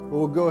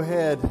We'll go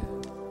ahead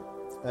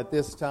at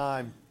this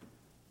time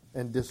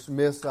and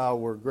dismiss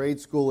our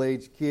grade school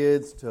age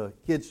kids to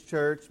Kids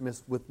Church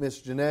with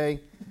Miss Janae.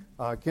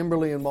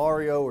 Kimberly and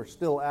Mario are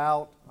still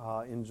out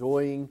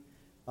enjoying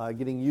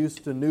getting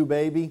used to new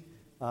baby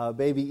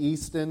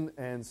Easton,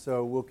 and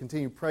so we'll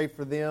continue to pray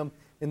for them.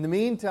 In the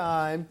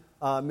meantime,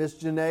 Miss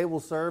Janae will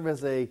serve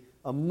as a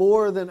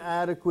more than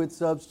adequate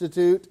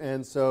substitute,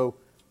 and so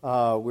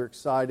we're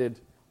excited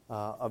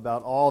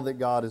about all that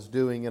God is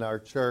doing in our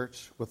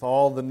church with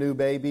all the new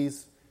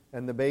babies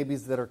and the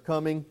babies that are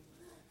coming.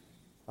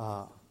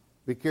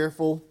 Be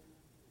careful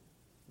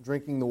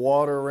drinking the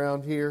water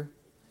around here.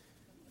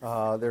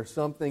 There's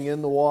something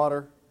in the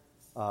water.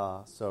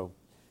 So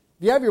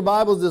if you have your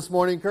Bibles this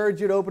morning, I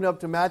encourage you to open up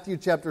to Matthew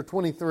chapter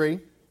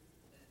 23.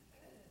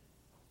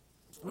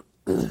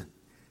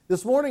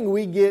 This morning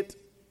we get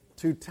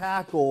to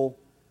tackle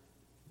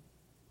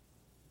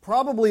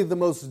probably the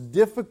most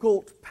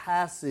difficult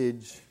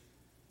passage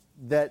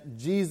that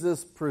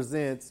Jesus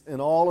presents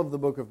in all of the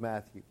book of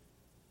Matthew.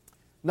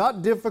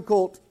 Not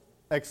difficult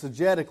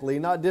exegetically,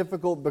 not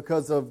difficult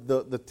because of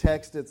the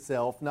text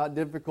itself, not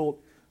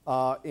difficult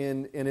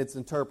in its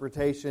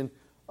interpretation,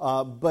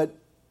 but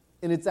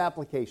in its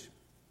application.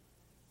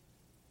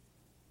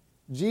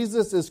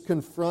 Jesus is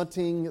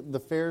confronting the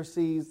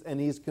Pharisees, and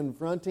he's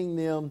confronting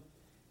them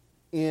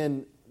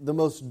in the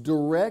most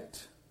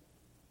direct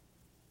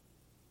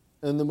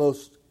and the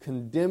most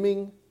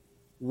condemning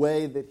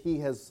way that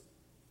he has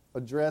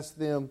addressed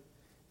them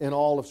in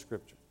all of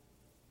Scripture.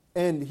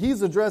 And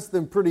he's addressed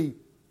them pretty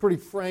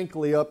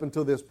frankly up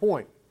until this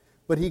point.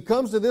 But he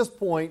comes to this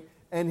point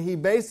and he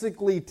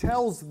basically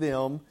tells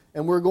them,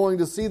 and we're going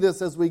to see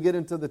this as we get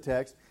into the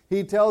text,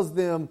 he tells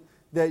them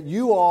that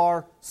you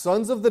are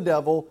sons of the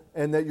devil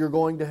and that you're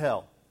going to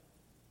hell.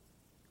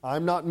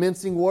 I'm not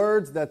mincing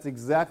words. That's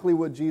exactly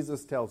what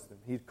Jesus tells them.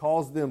 He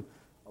calls them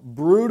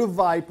brood of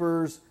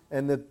vipers,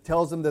 and that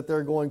tells them that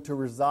they're going to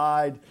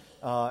reside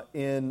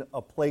in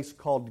a place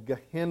called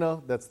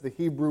Gehenna. That's the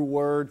Hebrew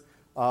word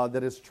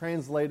that is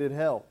translated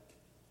hell.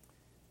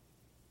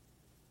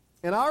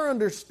 In our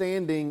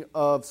understanding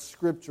of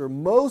Scripture,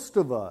 most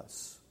of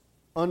us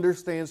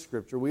understand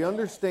Scripture. We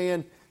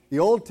understand the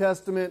Old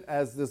Testament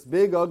as this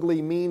big,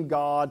 ugly, mean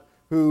God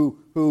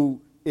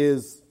who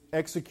is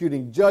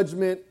executing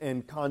judgment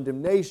and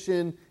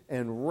condemnation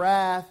and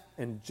wrath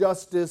and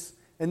justice.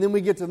 And then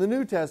we get to the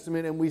New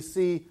Testament and we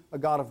see a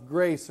God of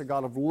grace, a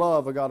God of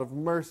love, a God of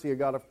mercy, a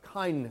God of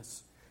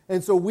kindness.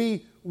 And so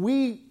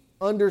we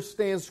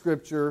understand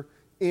Scripture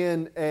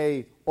in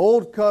a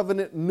Old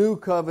Covenant, New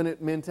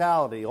Covenant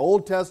mentality.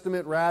 Old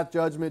Testament, wrath,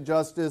 judgment,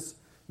 justice.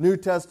 New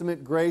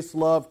Testament, grace,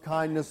 love,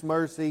 kindness,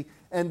 mercy.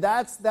 And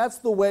that's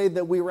the way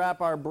that we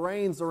wrap our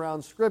brains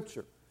around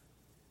Scripture.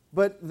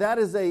 But that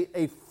is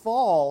a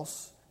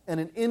false and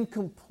an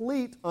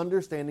incomplete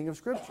understanding of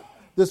Scripture.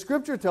 The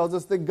Scripture tells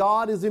us that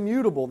God is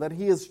immutable, that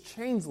He is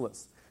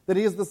changeless, that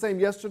He is the same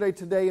yesterday,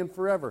 today, and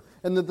forever,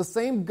 and that the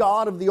same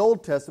God of the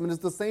Old Testament is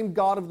the same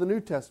God of the New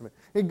Testament.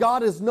 And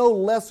God is no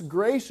less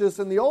gracious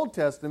in the Old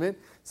Testament.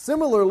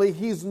 Similarly,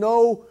 He is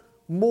no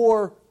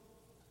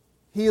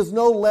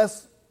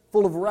less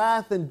full of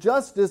wrath and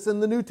justice in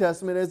the New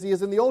Testament as He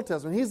is in the Old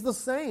Testament. He's the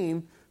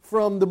same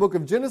from the book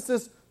of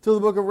Genesis to the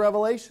book of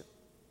Revelation.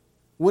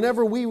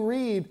 Whenever we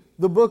read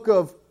the book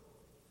of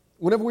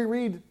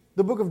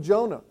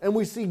Jonah, and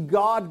we see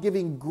God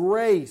giving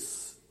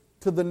grace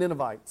to the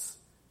Ninevites,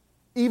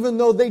 even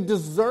though they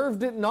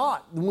deserved it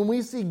not. When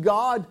we see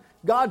God,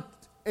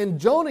 and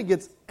Jonah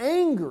gets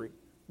angry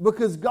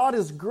because God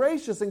is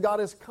gracious and God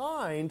is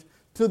kind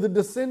to the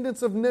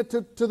descendants of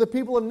to the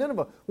people of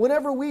Nineveh.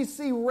 Whenever we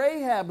see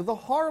Rahab, the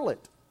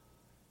harlot,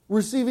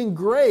 receiving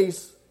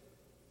grace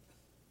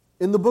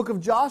in the book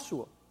of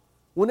Joshua,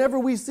 whenever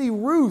we see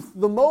Ruth,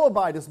 the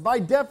Moabitess, by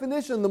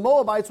definition, the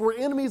Moabites were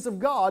enemies of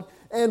God,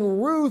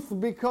 and Ruth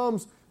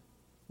becomes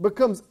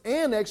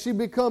annexed, she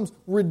becomes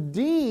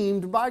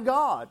redeemed by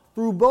God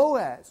through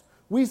Boaz.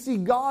 We see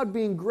God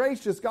being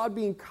gracious, God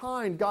being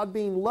kind, God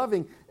being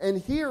loving.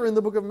 And here in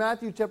the book of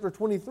Matthew chapter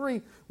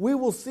 23, we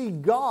will see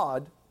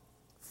God,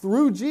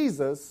 through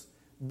Jesus,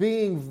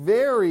 being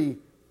very,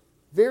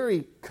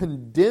 very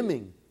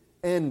condemning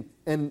and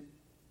an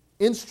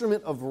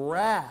instrument of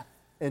wrath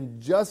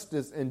and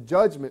justice and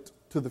judgment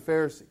to the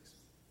Pharisees.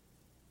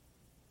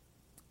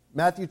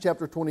 Matthew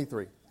chapter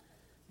 23,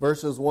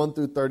 verses 1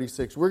 through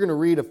 36. We're going to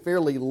read a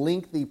fairly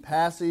lengthy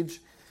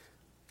passage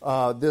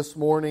this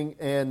morning,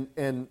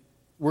 and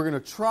we're going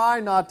to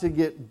try not to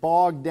get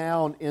bogged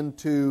down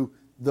into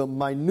the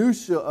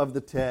minutia of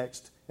the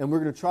text, and we're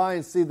going to try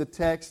and see the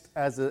text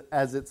as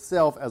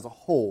itself as a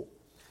whole.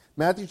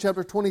 Matthew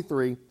chapter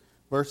 23,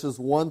 verses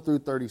 1 through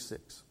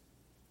 36.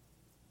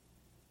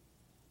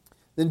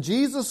 Then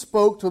Jesus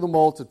spoke to the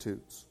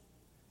multitudes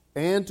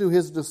and to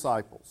His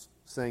disciples,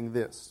 saying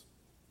this: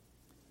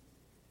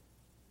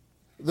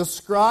 The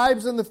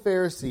scribes and the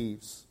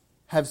Pharisees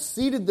have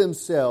seated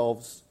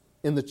themselves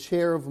in the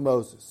chair of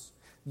Moses.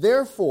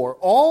 Therefore,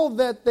 all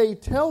that they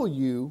tell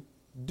you,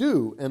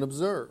 do and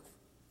observe.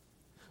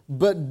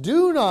 but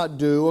do not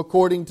do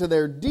according to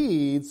their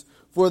deeds,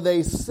 for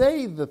they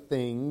say the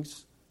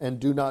things and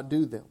do not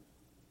do them.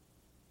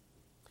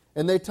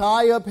 And they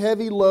tie up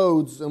heavy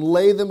loads and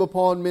lay them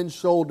upon men's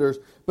shoulders,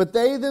 but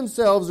they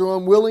themselves are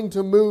unwilling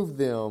to move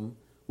them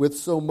with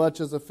so much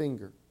as a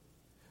finger.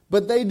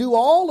 But they do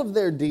all of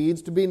their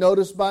deeds to be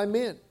noticed by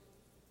men.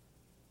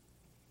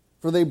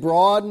 For they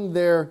broaden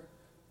their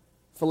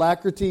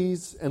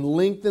phylacteries and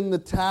lengthen the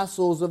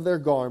tassels of their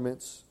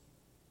garments.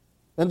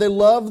 And they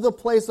love the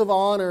place of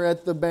honor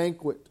at the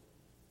banquet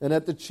and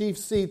at the chief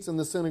seats in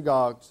the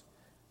synagogues,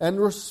 and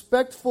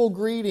respectful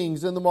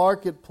greetings in the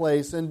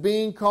marketplace, and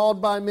being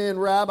called by men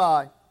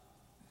Rabbi.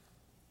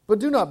 But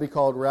do not be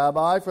called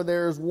Rabbi, for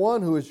there is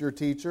one who is your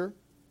teacher,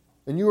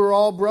 and you are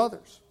all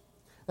brothers.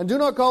 And do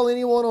not call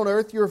anyone on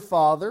earth your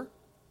father,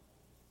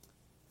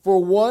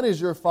 for one is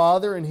your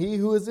Father, and he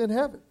who is in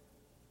heaven.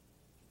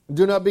 And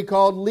do not be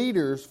called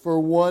leaders, for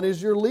one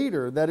is your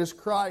leader, that is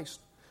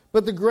Christ.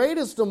 But the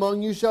greatest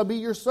among you shall be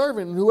your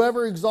servant, and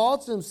whoever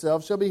exalts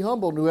himself shall be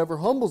humbled, and whoever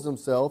humbles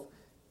himself,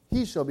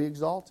 he shall be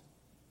exalted.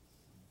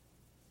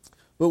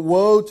 But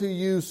woe to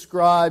you,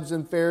 scribes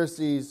and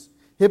Pharisees,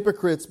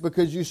 hypocrites,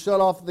 because you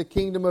shut off the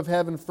kingdom of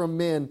heaven from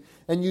men,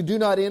 and you do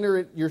not enter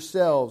it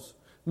yourselves,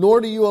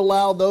 nor do you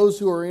allow those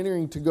who are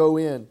entering to go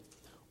in.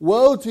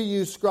 Woe to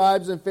you,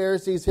 scribes and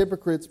Pharisees,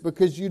 hypocrites,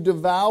 because you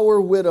devour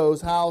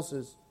widows'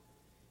 houses,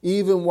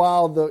 even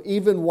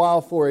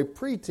while for a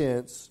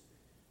pretense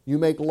you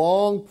make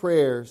long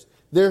prayers.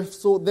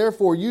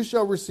 Therefore you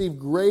shall receive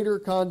greater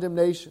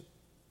condemnation.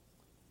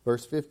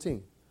 Verse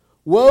 15.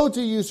 Woe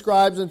to you,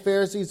 scribes and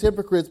Pharisees,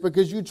 hypocrites,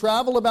 because you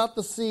travel about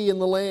the sea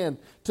and the land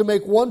to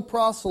make one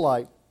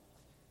proselyte.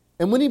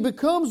 And when he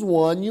becomes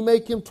one, you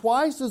make him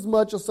twice as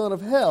much a son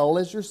of hell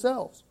as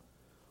yourselves.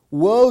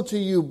 Woe to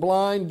you,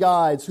 blind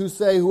guides, who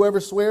say, whoever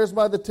swears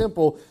by the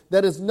temple,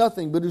 that is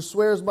nothing, but who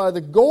swears by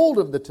the gold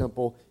of the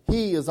temple,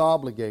 he is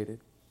obligated.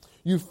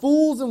 You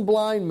fools and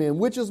blind men,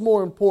 which is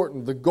more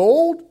important, the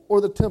gold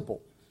or the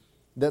temple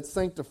that's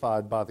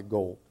sanctified by the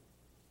gold?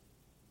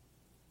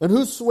 And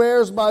who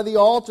swears by the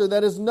altar,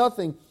 that is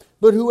nothing,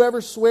 but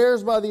whoever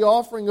swears by the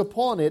offering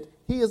upon it,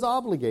 he is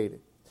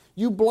obligated.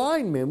 You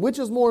blind men, which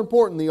is more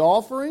important, the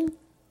offering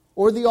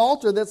or the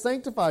altar that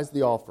sanctifies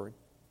the offering?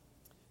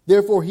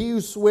 Therefore he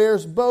who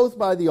swears both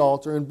by the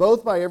altar and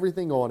both by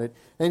everything on it,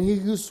 and he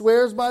who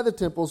swears by the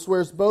temple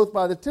swears both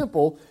by the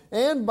temple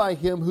and by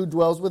him who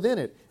dwells within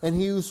it. And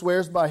he who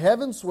swears by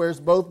heaven swears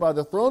both by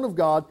the throne of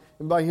God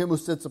and by him who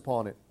sits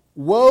upon it.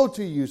 Woe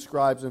to you,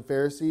 scribes and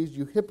Pharisees,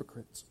 you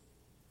hypocrites!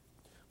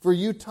 For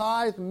you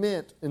tithe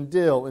mint and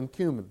dill and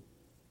cumin,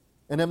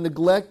 and have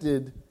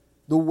neglected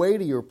the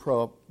weightier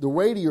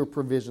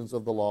provisions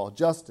of the law,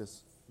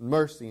 justice,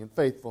 mercy, and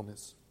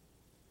faithfulness.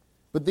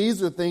 But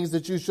these are things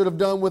that you should have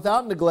done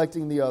without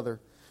neglecting the other.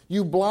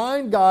 You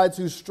blind guides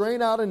who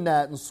strain out a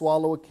gnat and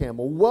swallow a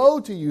camel. Woe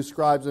to you,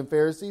 scribes and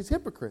Pharisees,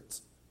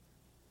 hypocrites!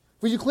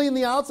 For you clean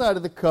the outside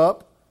of the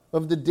cup,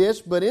 of the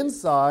dish, but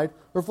inside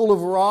are full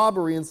of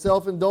robbery and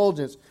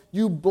self-indulgence.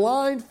 You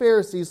blind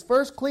Pharisees,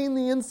 first clean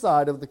the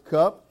inside of the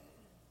cup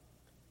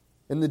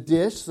and the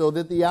dish, so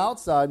that the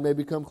outside may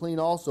become clean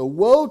also.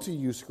 Woe to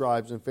you,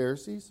 scribes and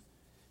Pharisees,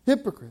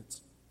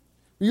 hypocrites!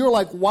 You are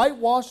like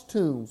whitewashed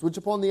tombs, which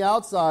upon the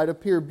outside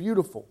appear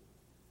beautiful,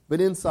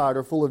 but inside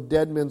are full of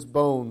dead men's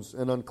bones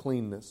and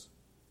uncleanness.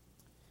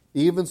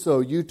 Even so,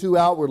 you too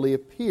outwardly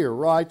appear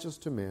righteous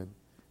to men,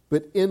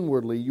 but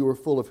inwardly you are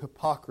full of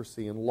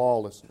hypocrisy and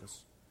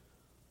lawlessness.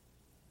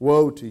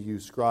 Woe to you,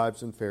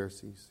 scribes and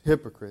Pharisees,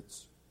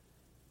 hypocrites!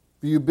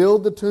 For you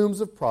build the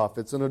tombs of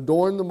prophets and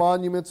adorn the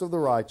monuments of the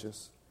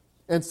righteous,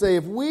 and say,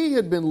 if we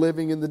had been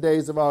living in the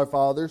days of our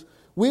fathers,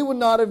 we would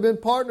not have been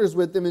partners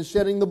with them in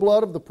shedding the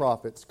blood of the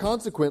prophets.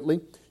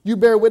 Consequently, you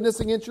bear witness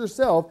against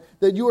yourself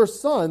that you are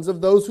sons of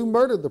those who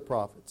murdered the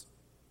prophets.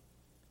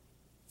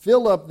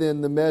 Fill up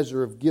then the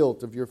measure of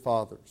guilt of your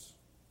fathers,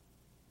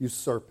 you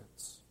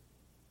serpents,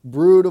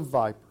 brood of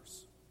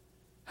vipers.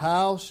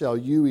 How shall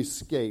you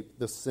escape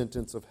the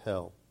sentence of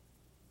hell?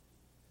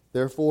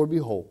 Therefore,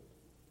 behold,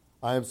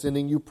 I am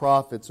sending you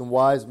prophets and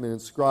wise men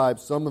and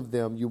scribes. Some of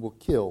them you will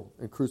kill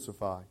and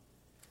crucify.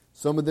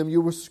 Some of them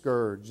you will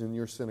scourge in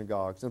your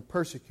synagogues and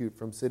persecute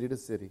from city to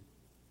city,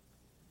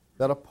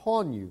 that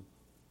upon you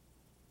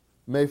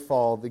may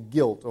fall the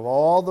guilt of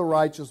all the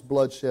righteous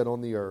bloodshed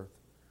on the earth,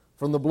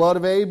 from the blood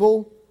of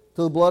Abel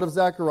to the blood of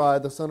Zechariah,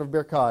 the son of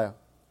Berechiah,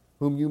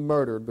 whom you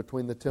murdered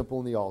between the temple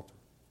and the altar.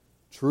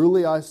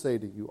 Truly I say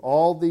to you,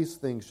 all these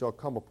things shall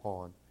come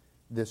upon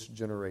this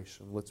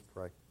generation. Let's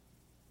pray.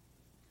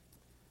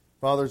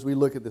 Father, as we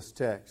look at this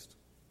text,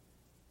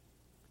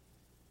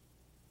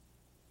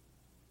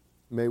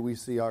 may we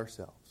see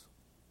ourselves.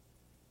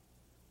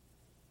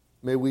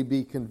 May we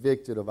be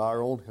convicted of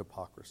our own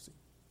hypocrisy.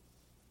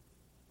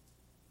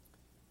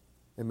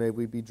 And may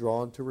we be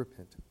drawn to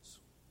repentance.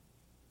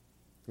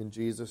 In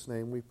Jesus'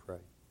 name we pray.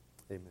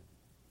 Amen.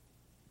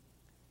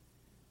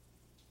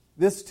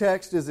 This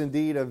text is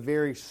indeed a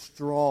very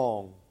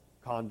strong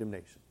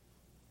condemnation.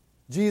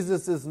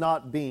 Jesus is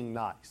not being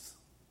nice.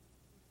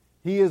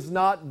 He is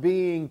not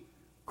being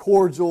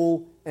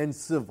cordial and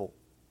civil.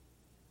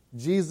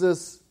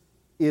 Jesus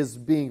is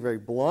being very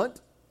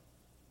blunt.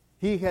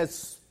 He has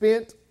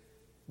spent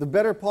the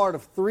better part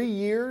of 3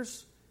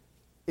 years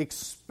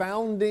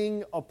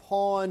expounding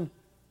upon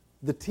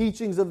the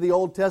teachings of the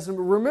Old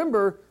Testament.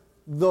 Remember,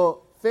 the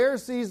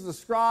Pharisees, the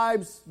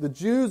scribes, the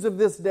Jews of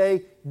this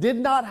day did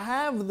not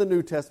have the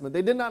New Testament.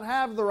 They did not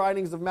have the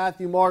writings of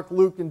Matthew, Mark,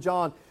 Luke, and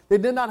John. They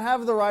did not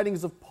have the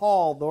writings of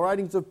Paul, the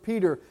writings of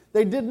Peter.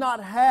 They did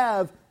not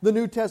have the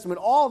New Testament.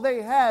 All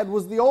they had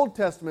was the Old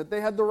Testament.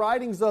 They had the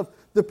writings of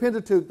the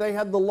Pentateuch. They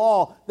had the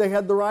law. They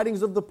had the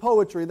writings of the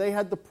poetry. They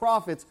had the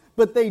prophets.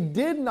 But they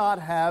did not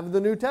have the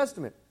New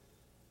Testament.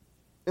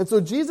 And so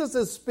Jesus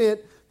has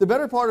spent the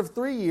better part of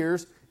 3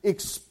 years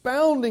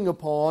expounding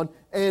upon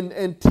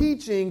and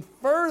teaching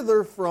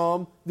further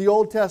from the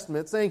Old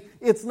Testament, saying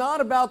it's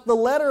not about the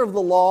letter of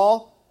the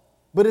law,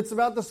 but it's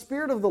about the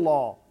spirit of the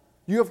law.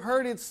 You have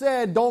heard it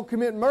said, don't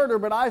commit murder,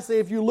 but I say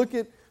if you look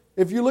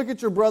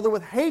at your brother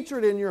with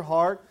hatred in your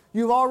heart,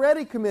 you've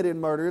already committed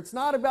murder. It's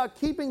not about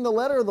keeping the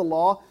letter of the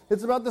law,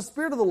 it's about the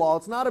spirit of the law.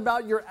 It's not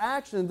about your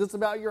actions, it's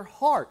about your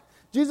heart.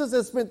 Jesus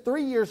has spent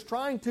 3 years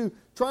trying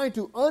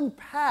to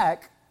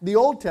unpack the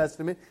Old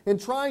Testament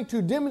and trying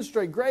to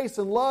demonstrate grace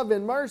and love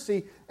and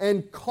mercy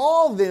and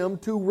call them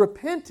to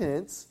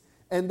repentance,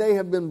 and they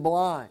have been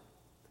blind.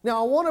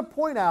 Now, I want to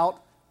point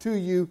out to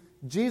you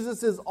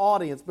Jesus'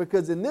 audience,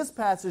 because in this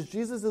passage,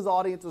 Jesus'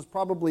 audience is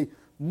probably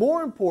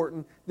more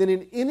important than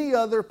in any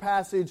other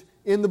passage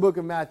in the book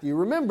of Matthew.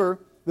 Remember,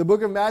 the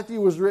book of Matthew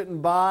was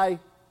written by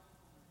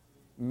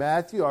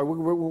Matthew. All right,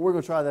 we're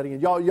going to try that again.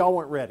 Y'all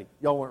weren't ready.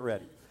 The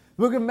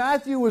book of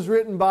Matthew was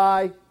written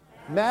by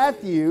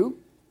Matthew,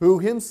 who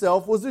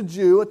himself was a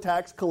Jew, a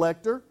tax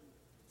collector.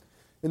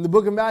 And the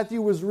book of Matthew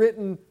was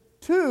written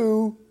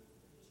to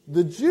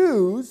the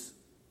Jews,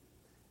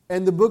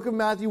 and the book of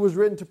Matthew was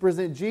written to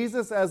present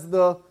Jesus as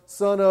the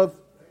son of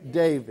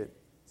David.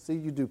 See,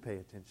 you do pay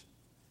attention.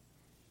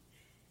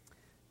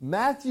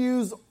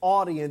 Matthew's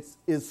audience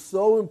is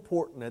so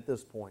important at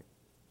this point.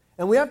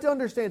 And we have to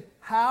understand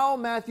how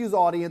Matthew's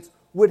audience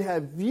would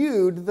have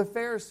viewed the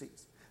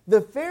Pharisees.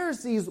 The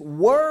Pharisees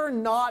were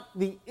not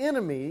the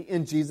enemy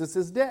in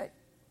Jesus' day.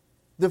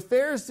 The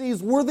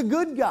Pharisees were the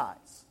good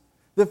guys.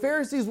 The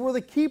Pharisees were the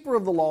keeper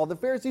of the law. The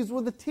Pharisees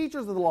were the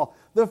teachers of the law.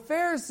 The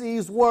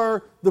Pharisees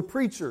were the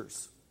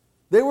preachers.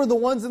 They were the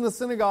ones in the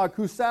synagogue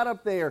who sat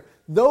up there.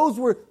 Those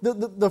were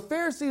the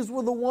Pharisees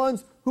were the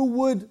ones who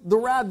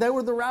they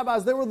were the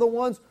rabbis. They were the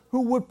ones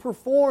who would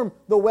perform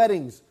the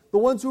weddings, the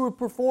ones who would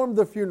perform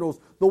the funerals,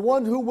 the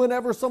one who,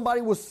 whenever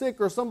somebody was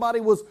sick or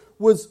somebody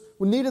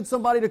needed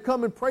somebody to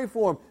come and pray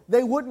for them,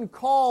 they wouldn't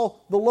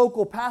call the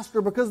local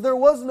pastor because there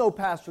was no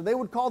pastor. They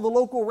would call the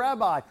local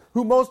rabbi,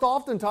 who most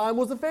oftentimes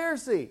was a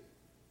Pharisee.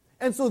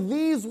 And so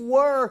these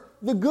were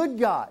the good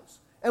guys.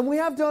 And we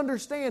have to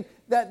understand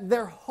that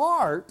their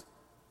heart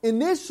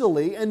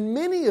initially, and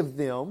many of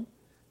them,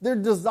 their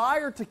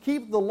desire to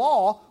keep the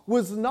law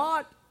was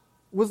not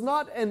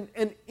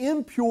an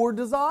impure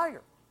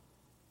desire.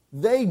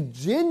 They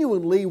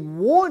genuinely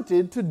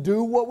wanted to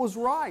do what was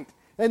right.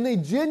 And they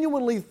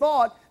genuinely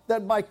thought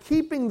that by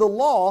keeping the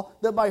law,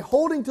 that by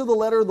holding to the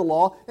letter of the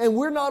law, and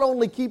we're not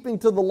only keeping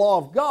to the law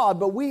of God,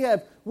 but we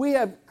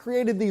have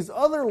created these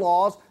other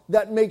laws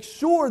that make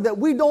sure that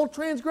we don't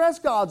transgress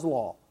God's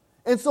law.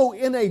 And so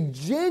in a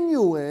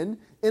genuine,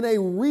 in a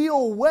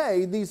real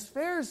way, these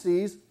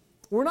Pharisees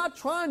were not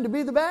trying to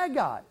be the bad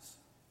guys.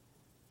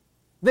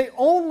 They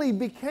only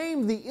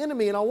became the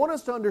enemy, and I want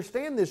us to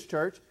understand this,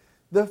 church.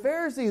 The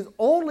Pharisees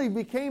only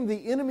became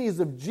the enemies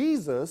of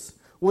Jesus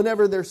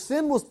whenever their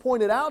sin was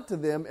pointed out to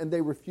them and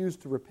they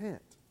refused to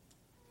repent.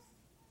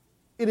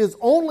 It is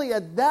only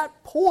at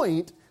that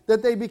point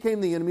that they became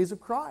the enemies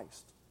of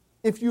Christ.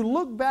 If you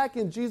look back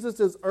in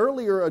Jesus'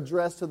 earlier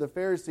address to the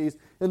Pharisees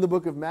in the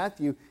book of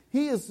Matthew,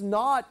 he is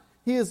not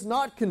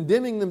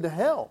condemning them to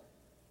hell.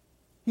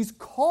 He's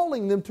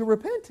calling them to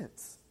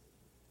repentance.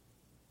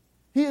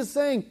 He is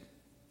saying,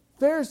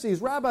 Pharisees,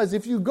 rabbis,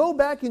 if you go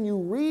back and you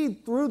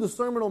read through the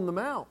Sermon on the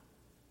Mount,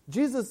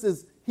 Jesus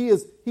is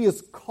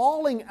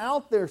calling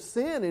out their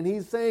sin, and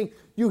he's saying,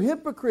 you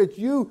hypocrites,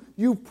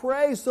 you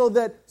pray so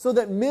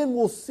that men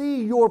will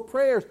see your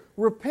prayers.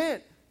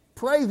 Repent.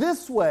 Pray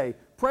this way.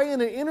 Pray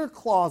in an inner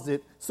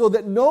closet so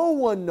that no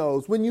one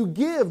knows. When you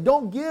give,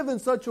 don't give in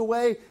such a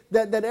way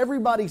that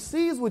everybody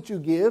sees what you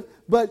give,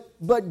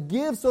 but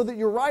give so that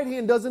your right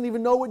hand doesn't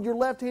even know what your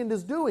left hand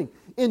is doing.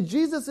 In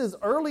Jesus'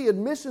 early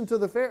admonition to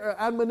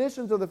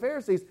the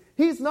Pharisees,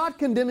 he's not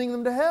condemning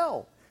them to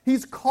hell.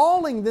 He's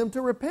calling them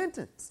to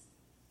repentance.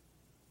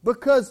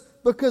 Because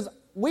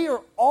we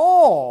are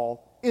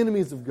all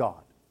enemies of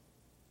God.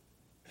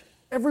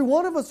 Every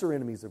one of us are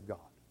enemies of God.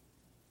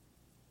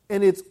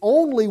 And it's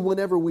only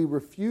whenever we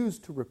refuse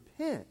to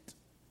repent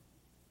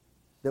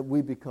that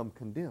we become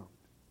condemned.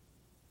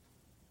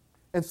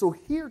 And so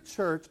here,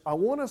 church, I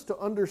want us to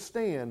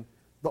understand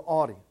the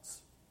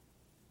audience.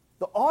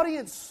 The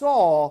audience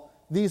saw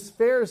these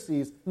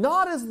Pharisees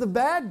not as the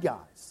bad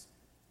guys,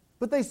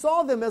 but they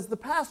saw them as the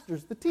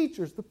pastors, the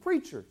teachers, the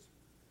preachers.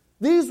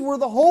 These were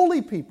the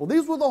holy people.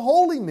 These were the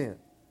holy men.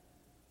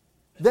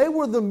 They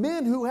were the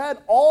men who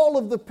had all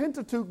of the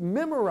Pentateuch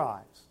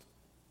memorized.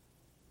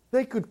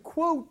 They could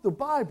quote the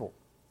Bible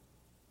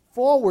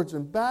forwards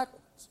and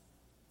backwards.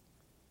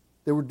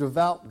 They were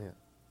devout men.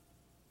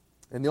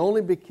 And they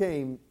only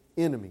became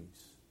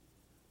enemies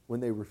when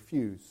they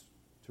refused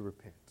to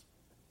repent.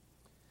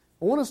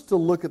 I want us to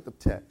look at the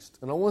text,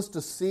 and I want us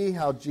to see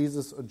how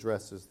Jesus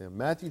addresses them.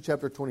 Matthew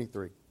chapter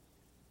 23.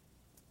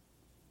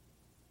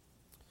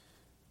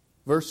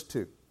 Verse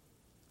 2.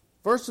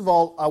 First of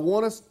all, I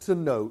want us to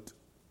note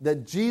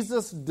that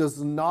Jesus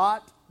does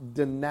not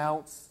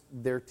denounce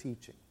their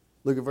teaching.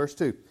 Look at verse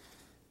 2.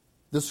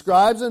 The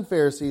scribes and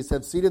Pharisees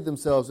have seated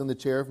themselves in the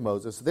chair of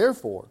Moses.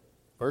 Therefore,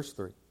 verse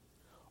 3,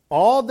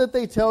 all that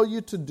they tell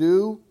you,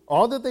 do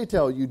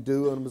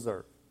and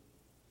observe.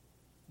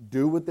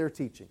 Do what they're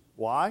teaching.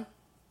 Why?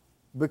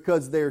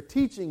 Because they're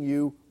teaching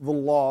you the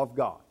law of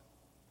God.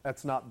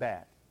 That's not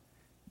bad.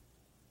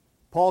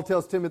 Paul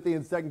tells Timothy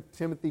in 2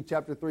 Timothy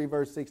chapter 3,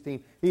 verse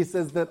 16, he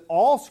says that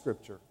all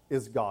Scripture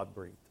is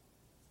God-breathed.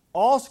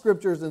 All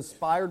Scripture is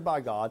inspired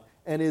by God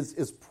and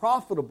is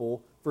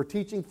profitable for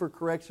teaching, for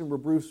correction,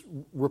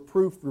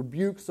 reproof,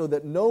 rebuke, so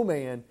that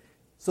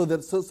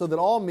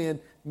all men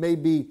may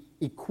be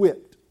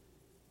equipped.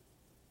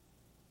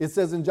 It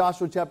says in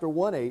Joshua chapter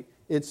 1:8,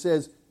 it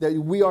says that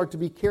we are to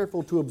be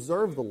careful to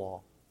observe the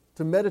law,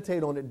 to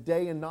meditate on it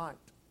day and night.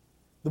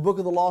 The book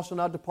of the law shall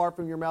not depart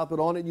from your mouth, but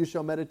on it you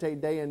shall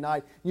meditate day and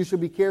night. You shall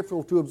be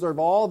careful to observe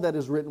all that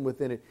is written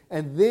within it.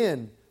 And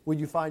then will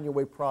you find your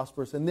way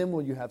prosperous, and then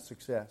will you have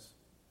success.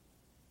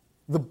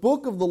 The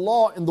book of the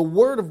law and the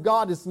Word of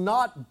God is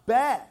not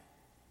bad.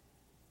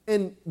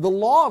 And the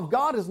law of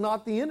God is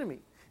not the enemy.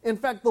 In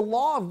fact, the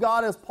law of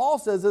God, as Paul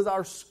says, is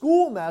our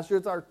schoolmaster,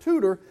 it's our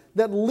tutor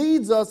that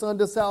leads us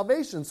unto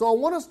salvation. So I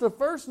want us to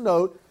first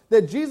note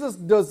that Jesus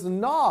does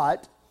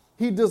not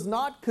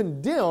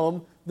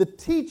condemn the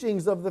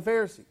teachings of the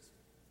Pharisees.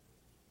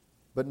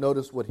 But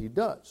notice what he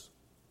does.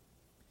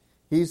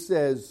 He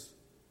says,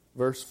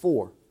 verse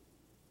 4,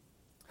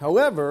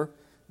 however,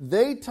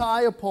 they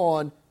tie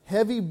upon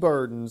heavy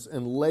burdens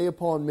and lay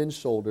upon men's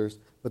shoulders,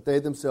 but they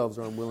themselves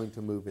are unwilling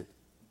to move it.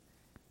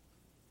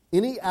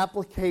 Any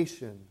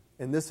application,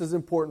 and this is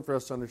important for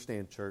us to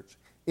understand, church,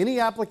 any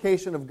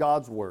application of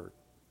God's Word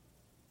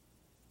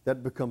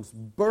that becomes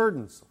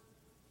burdensome,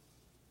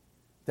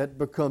 that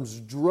becomes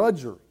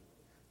drudgery,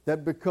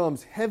 that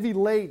becomes heavy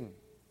laden,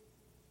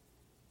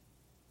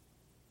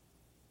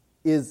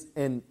 is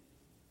an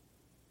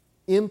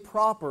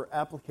improper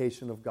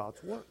application of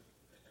God's Word.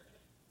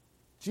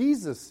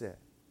 Jesus said,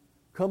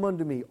 come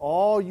unto me,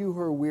 all you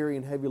who are weary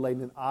and heavy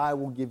laden, and I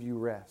will give you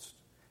rest.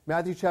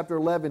 Matthew chapter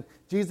 11,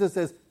 Jesus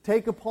says,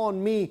 take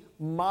upon me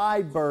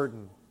my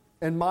burden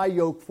and my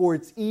yoke, for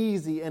it's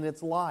easy and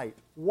it's light.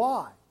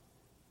 Why?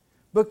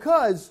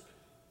 Because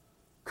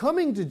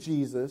coming to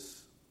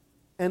Jesus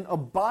and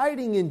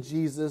abiding in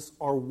Jesus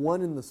are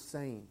one and the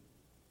same.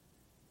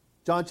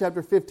 John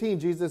chapter 15,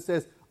 Jesus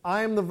says,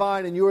 I am the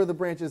vine and you are the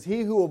branches.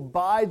 He who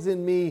abides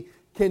in me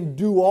can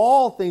do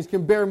all things,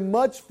 can bear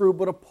much fruit,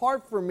 but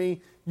apart from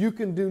me, you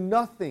can do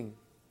nothing.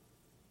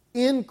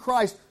 In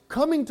Christ,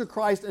 coming to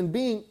Christ and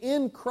being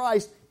in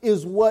Christ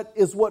is what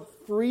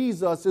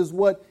frees us, is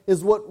what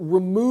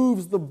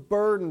removes the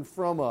burden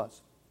from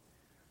us.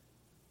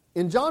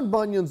 In John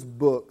Bunyan's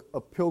book,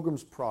 A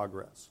Pilgrim's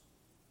Progress,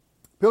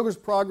 Pilgrim's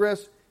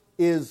Progress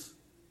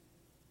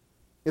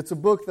it's a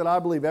book that I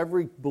believe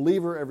every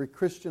believer, every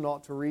Christian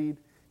ought to read.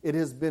 It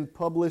has been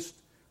published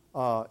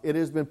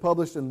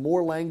in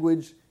more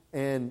language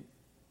and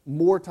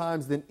more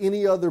times than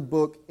any other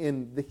book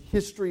in the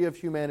history of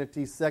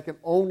humanity, second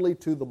only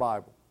to the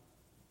Bible.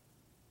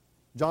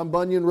 John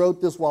Bunyan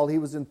wrote this while he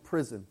was in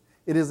prison.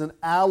 It is an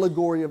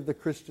allegory of the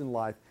Christian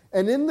life.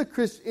 And in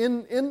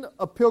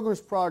A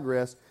Pilgrim's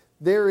Progress,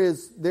 there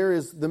is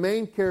the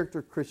main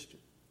character, Christian.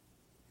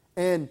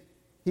 And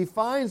he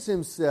finds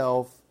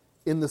himself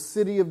in the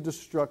city of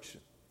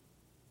destruction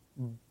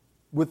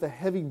with a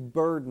heavy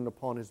burden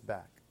upon his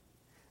back.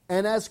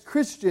 And as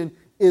Christian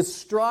is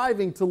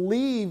striving to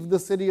leave the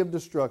city of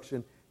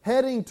destruction,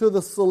 heading to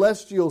the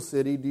celestial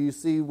city. Do you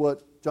see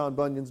what John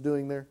Bunyan's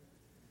doing there?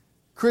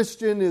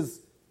 Christian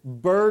is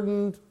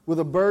burdened with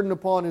a burden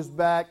upon his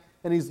back,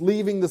 and he's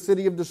leaving the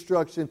city of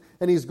destruction,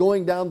 and he's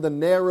going down the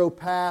narrow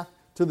path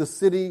to the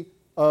city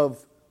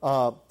of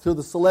to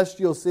the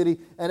celestial city.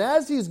 And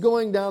as he's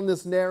going down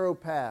this narrow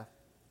path,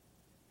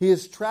 he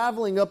is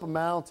traveling up a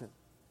mountain,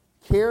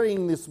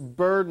 carrying this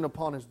burden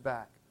upon his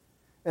back.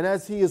 And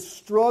as he is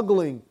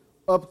struggling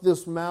up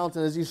this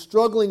mountain, as he's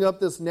struggling up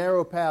this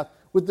narrow path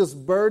with this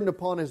burden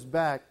upon his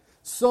back,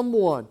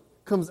 someone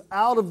comes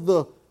out of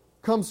the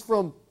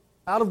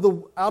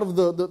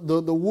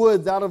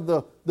woods, out of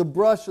the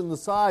brush and the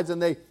sides, and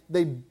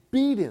they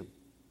beat him,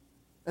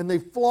 and they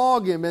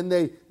flog him, and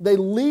they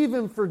leave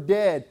him for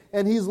dead.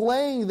 And he's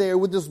laying there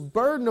with this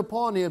burden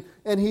upon him,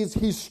 and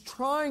he's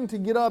trying to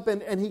get up,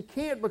 and he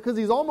can't because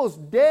he's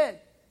almost dead.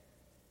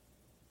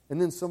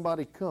 And then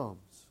somebody comes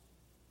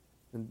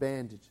and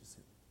bandages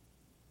him.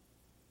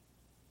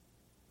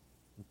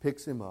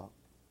 picks him up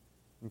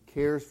and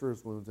cares for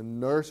his wounds and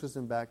nurses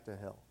him back to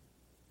health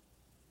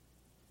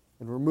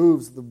and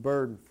removes the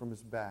burden from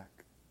his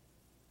back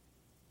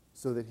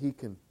so that he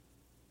can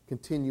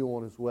continue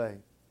on his way.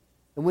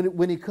 And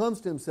when he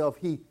comes to himself,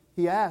 he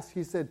asked,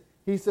 he said,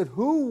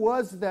 who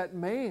was that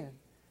man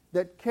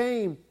that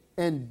came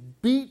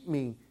and beat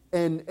me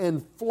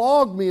and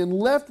flogged me and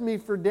left me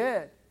for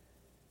dead?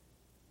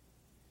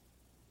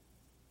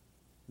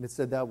 And it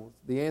said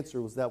the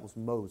answer was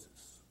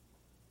Moses.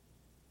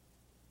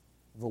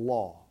 The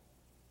law.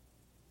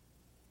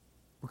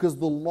 Because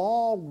the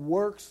law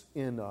works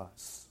in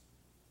us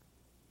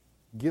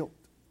guilt.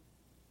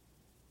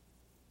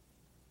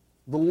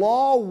 The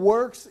law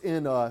works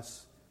in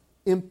us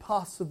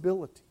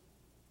impossibility.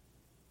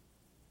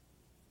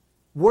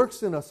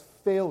 Works in us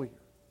failure.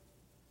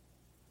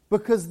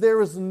 Because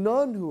there is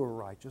none who are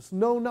righteous,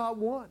 no, not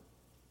one.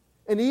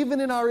 And even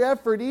in our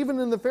effort, even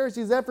in the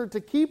Pharisees' effort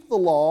to keep the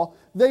law,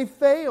 they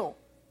fail.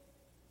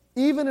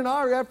 Even in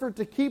our effort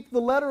to keep the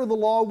letter of the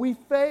law, we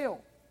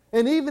fail.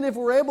 And even if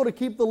we're able to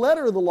keep the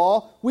letter of the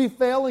law, we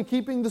fail in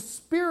keeping the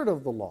spirit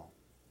of the law.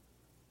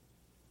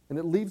 And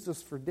it leaves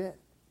us for dead.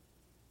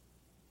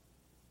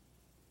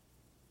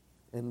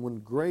 And when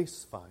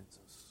grace finds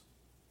us,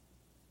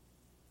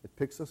 it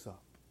picks us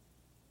up.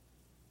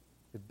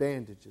 It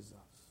bandages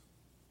us,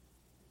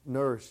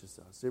 nourishes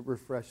us, it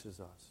refreshes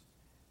us,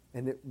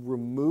 and it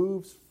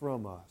removes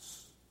from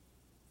us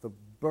the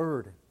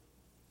burden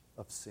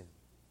of sin.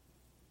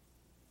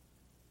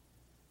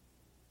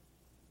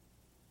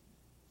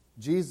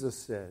 Jesus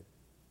said,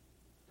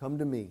 "Come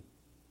to me,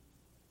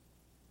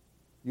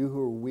 you who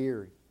are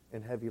weary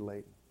and heavy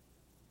laden."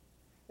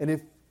 And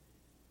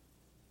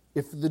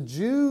if the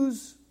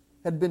Jews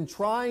had been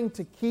trying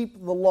to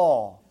keep the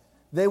law,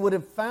 they would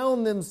have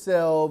found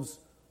themselves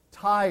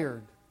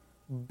tired,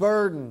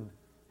 burdened,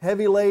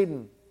 heavy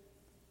laden.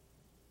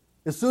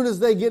 As soon as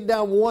they get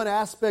down one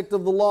aspect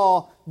of the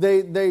law,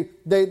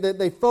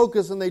 they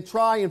focus and they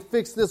try and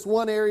fix this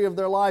one area of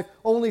their life,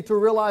 only to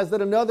realize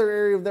that another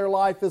area of their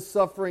life is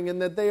suffering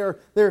and that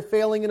they're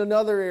failing in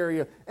another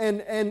area.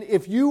 And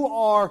if you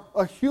are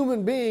a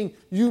human being,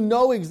 you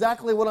know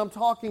exactly what I'm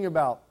talking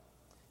about.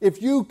 If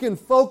you can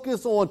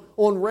focus on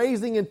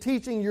raising and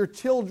teaching your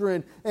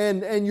children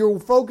and you're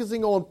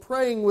focusing on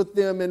praying with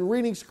them and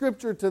reading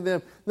Scripture to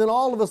them, then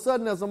all of a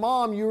sudden as a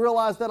mom you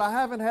realize that I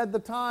haven't had the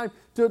time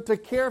to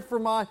care for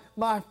my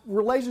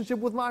relationship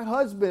with my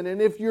husband.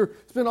 And if you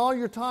spend all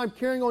your time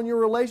caring on your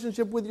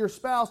relationship with your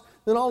spouse,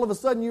 then all of a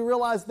sudden you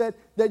realize that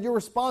your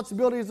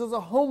responsibilities as a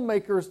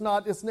homemaker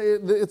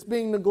it's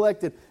being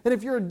neglected. And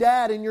if you're a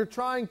dad and you're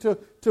trying to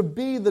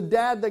be the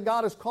dad that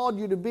God has called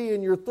you to be,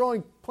 and you're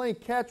playing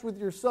catch with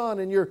your son,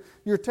 and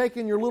you're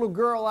taking your little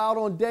girl out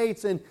on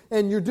dates, and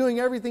you're doing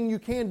everything you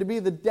can to be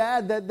the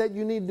dad that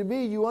you need to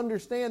be, you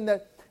understand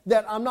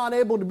that I'm not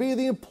able to be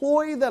the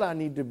employee that I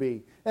need to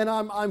be. And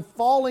I'm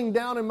falling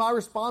down in my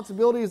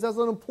responsibilities as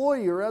an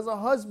employee or as a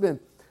husband.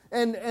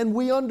 And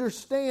we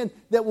understand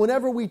that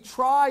whenever we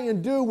try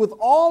and do with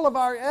all of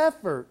our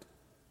effort,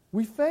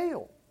 we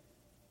fail.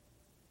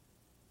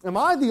 Am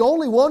I the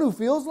only one who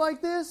feels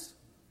like this?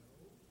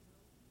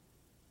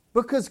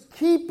 Because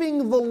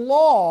keeping the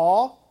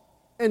law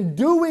and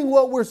doing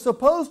what we're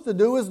supposed to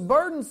do is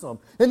burdensome.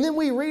 And then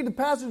we read the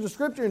passage of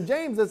Scripture in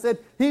James that said,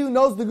 "He who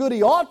knows the good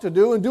he ought to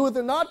do and doeth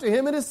it not, to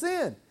him it is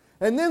sin."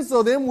 And then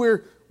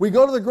we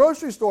go to the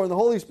grocery store and the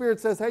Holy Spirit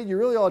says, "Hey, you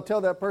really ought to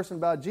tell that person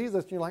about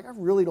Jesus." And you're like, "I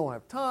really don't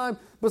have time.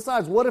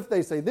 Besides, what if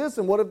they say this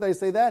and what if they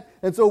say that?"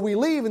 And so we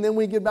leave, and then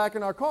we get back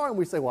in our car and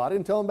we say, "Well, I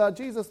didn't tell them about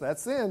Jesus.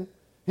 That's sin.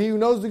 He who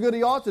knows the good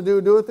he ought to do,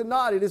 doeth it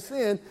not. It is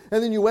sin."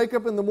 And then you wake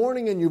up in the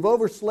morning and you've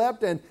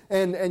overslept and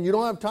you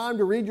don't have time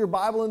to read your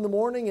Bible in the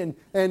morning,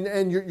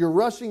 and you're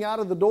rushing out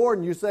of the door,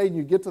 and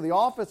you get to the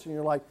office and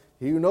you're like,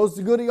 "He who knows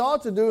the good he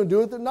ought to do and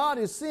doeth it not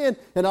is sin."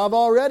 And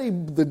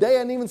the day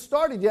hadn't even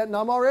started yet, and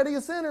I'm already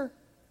a sinner.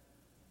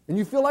 And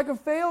you feel like a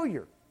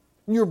failure.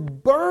 And you're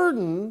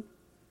burdened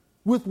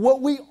with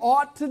what we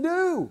ought to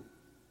do.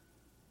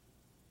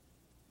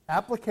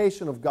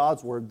 Application of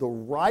God's Word, the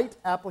right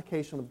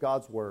application of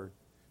God's Word,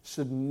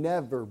 should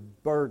never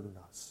burden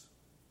us,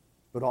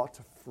 but ought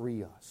to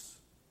free us.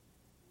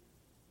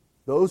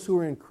 Those who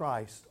are in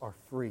Christ are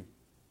free.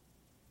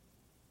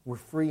 We're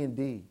free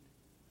indeed.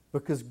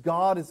 Because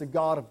God is a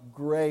God of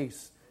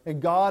grace,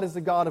 and God is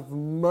a God of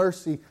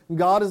mercy, and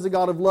God is a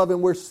God of love.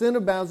 And where sin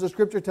abounds, the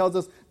Scripture tells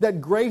us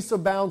that grace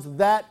abounds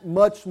that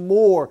much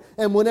more.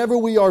 And whenever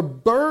we are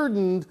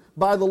burdened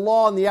by the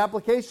law and the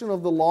application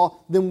of the law,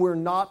 then we're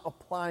not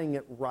applying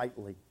it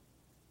rightly.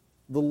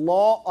 The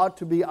law ought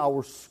to be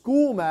our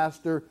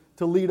schoolmaster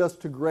to lead us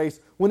to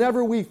grace.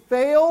 Whenever we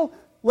fail,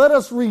 let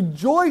us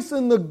rejoice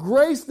in the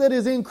grace that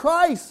is in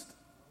Christ.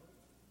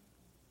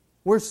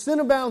 Where sin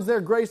abounds, there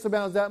grace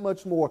abounds that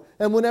much more.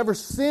 And whenever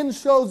sin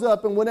shows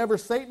up and whenever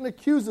Satan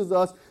accuses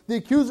us, the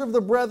accuser of the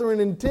brethren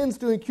intends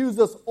to accuse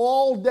us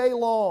all day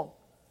long,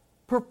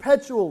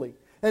 perpetually.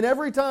 And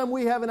every time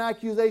we have an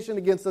accusation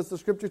against us, the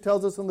Scripture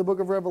tells us in the book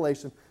of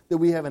Revelation that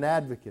we have an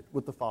advocate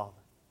with the Father.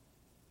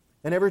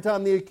 And every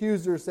time the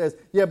accuser says,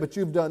 yeah, but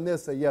you've done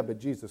this, say, yeah, but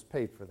Jesus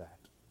paid for that.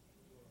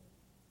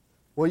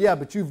 Well, yeah,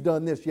 but you've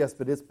done this. Yes,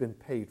 but it's been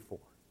paid for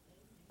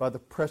by the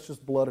precious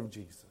blood of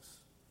Jesus.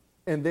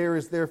 And there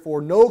is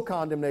therefore no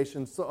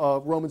condemnation,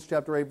 Romans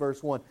chapter 8,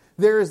 verse 1.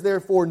 There is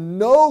therefore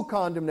no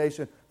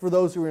condemnation for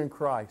those who are in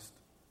Christ.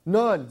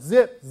 None.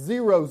 Zip.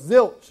 Zero.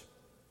 Zilch.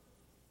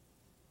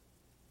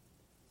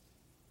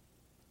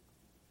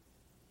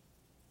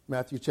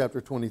 Matthew chapter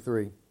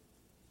 23.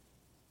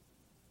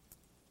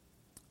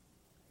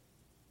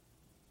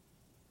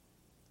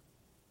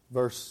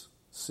 Verse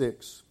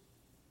 6.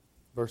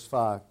 Verse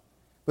 5.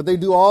 But they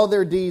do all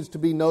their deeds to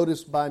be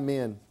noticed by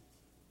men.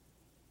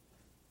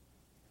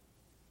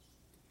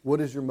 What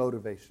is your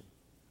motivation?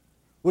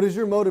 What is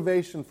your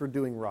motivation for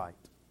doing right?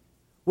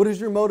 What is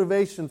your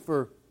motivation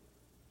for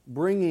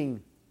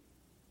bringing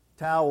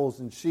towels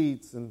and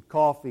sheets and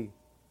coffee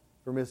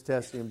for Miss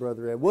Tessie and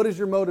Brother Ed? What is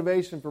your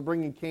motivation for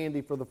bringing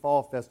candy for the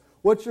Fall Fest?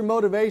 What's your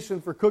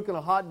motivation for cooking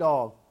a hot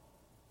dog?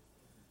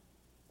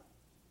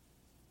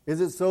 Is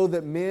it so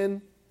that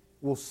men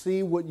will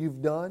see what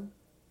you've done?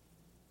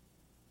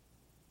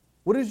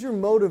 What is your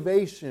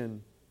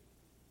motivation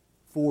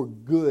for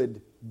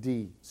good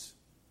deeds?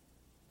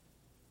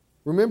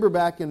 Remember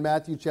back in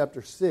Matthew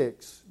chapter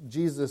 6,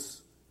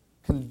 Jesus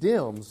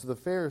condemns the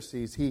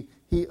Pharisees. He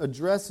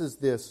addresses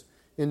this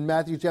in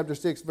Matthew chapter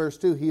 6, verse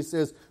 2. He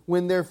says,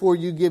 when therefore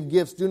you give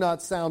gifts, do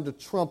not sound a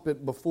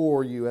trumpet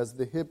before you as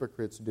the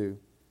hypocrites do.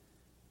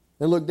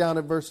 And look down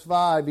at verse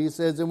 5. He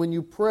says, and when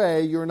you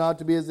pray, you are not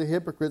to be as the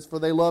hypocrites, for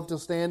they love to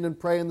stand and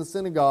pray in the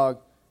synagogue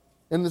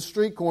and the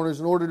street corners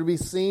in order to be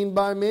seen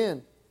by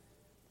men.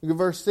 Look at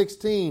verse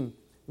 16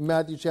 in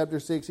Matthew chapter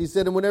 6. He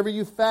said, and whenever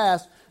you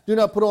fast, do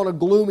not put on a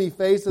gloomy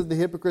face as the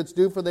hypocrites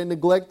do, for they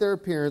neglect their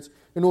appearance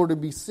in order to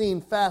be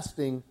seen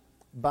fasting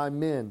by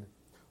men.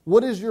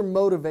 What is your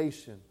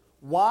motivation?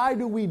 Why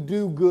do we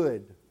do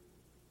good?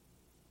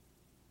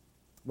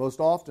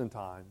 Most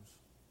oftentimes,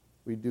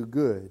 we do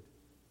good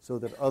so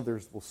that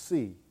others will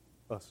see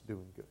us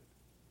doing good.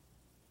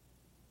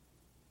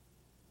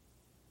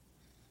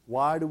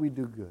 Why do we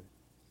do good?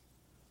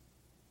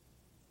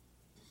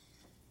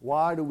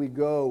 Why do we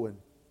go and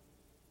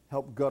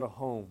help gut a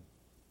home?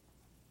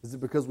 Is it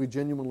because we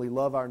genuinely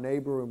love our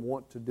neighbor and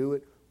want to do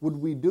it? Would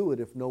we do it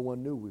if no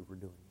one knew we were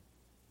doing it?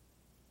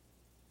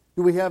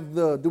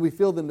 Do we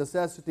feel the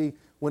necessity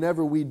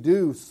whenever we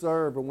do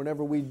serve or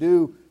whenever we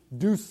do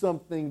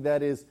something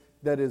that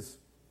is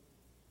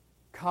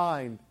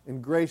kind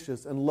and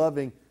gracious and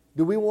loving,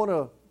 do we want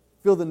to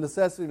feel the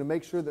necessity to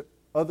make sure that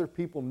other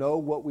people know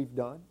what we've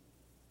done?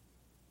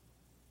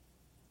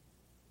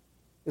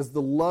 Is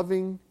the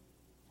loving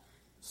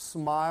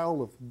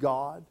smile of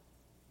God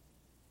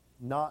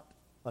not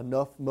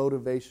enough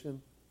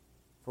motivation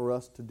for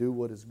us to do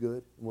what is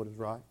good and what is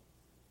right?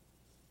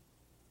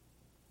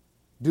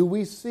 Do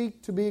we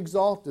seek to be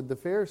exalted? The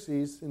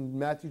Pharisees in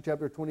Matthew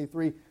chapter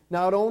 23,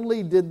 not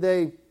only did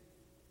they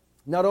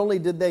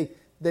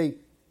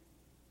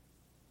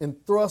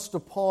entrust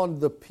upon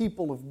the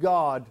people of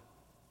God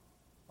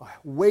a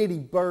weighty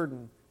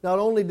burden, not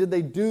only did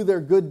they do their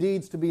good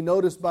deeds to be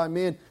noticed by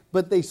men,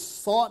 but they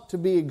sought to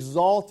be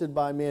exalted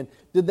by men.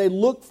 Did they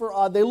look for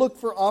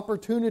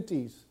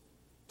opportunities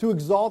to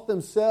exalt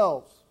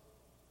themselves?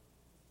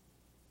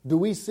 Do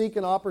we seek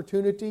an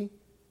opportunity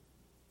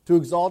to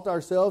exalt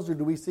ourselves, or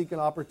do we seek an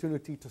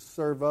opportunity to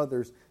serve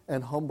others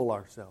and humble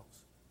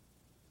ourselves?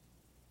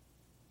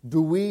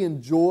 Do we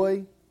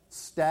enjoy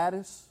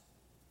status,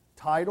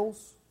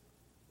 titles?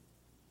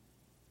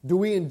 Do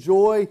we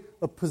enjoy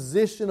a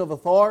position of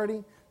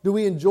authority? Do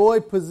we enjoy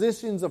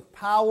positions of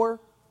power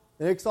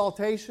and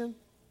exaltation?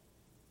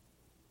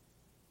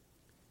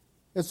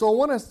 And so I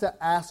want us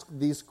to ask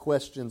these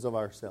questions of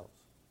ourselves.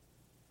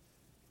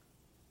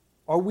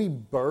 Are we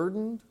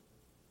burdened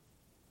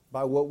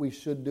by what we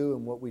should do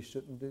and what we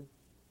shouldn't do?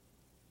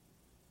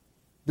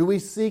 Do we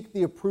seek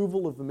the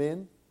approval of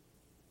men?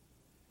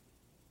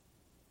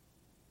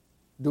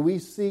 Do we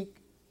seek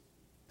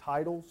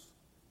titles,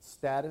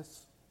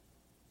 status?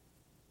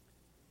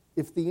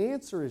 If the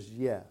answer is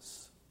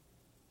yes,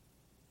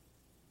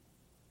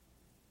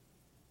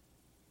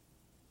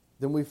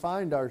 then we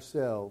find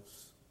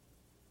ourselves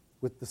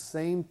with the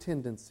same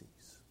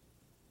tendencies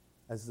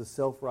as the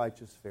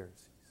self-righteous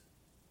Pharisees.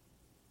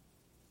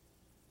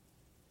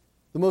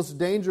 The most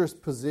dangerous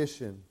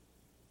position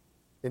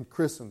in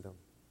Christendom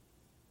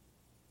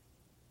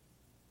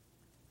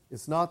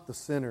is not the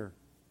sinner.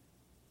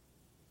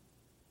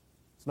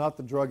 It's not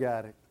the drug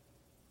addict.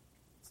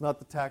 It's not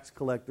the tax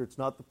collector. It's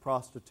not the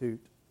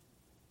prostitute.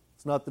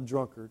 It's not the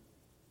drunkard,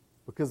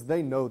 because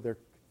they know their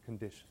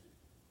condition.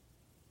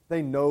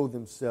 They know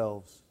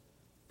themselves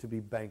to be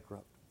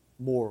bankrupt,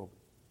 morally,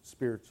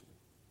 spiritually.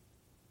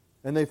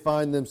 And they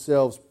find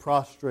themselves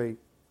prostrate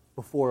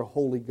before a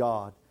holy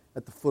God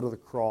at the foot of the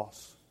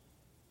cross.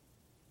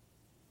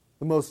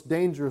 The most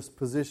dangerous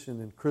position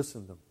in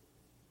Christendom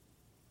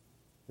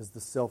is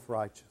the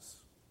self-righteous,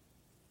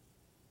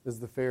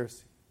 is the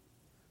Pharisee,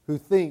 who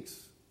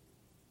thinks,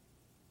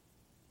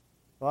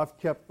 well, I've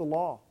kept the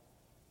law.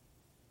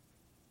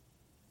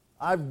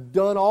 I've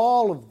done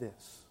all of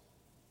this.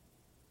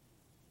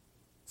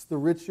 It's the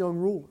rich young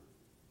ruler.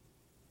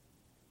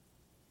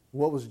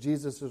 What was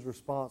Jesus'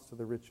 response to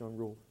the rich young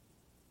ruler?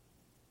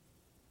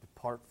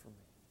 Depart from me.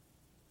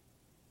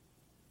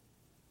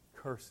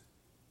 Cursed.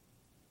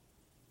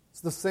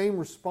 It's the same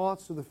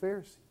response to the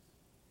Pharisees.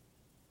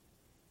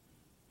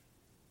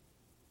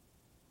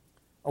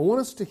 I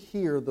want us to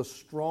hear the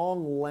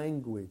strong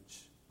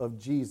language of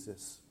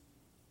Jesus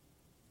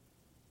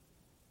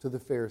to the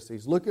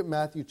Pharisees. Look at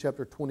Matthew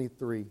chapter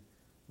 23,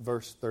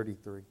 verse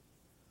 33.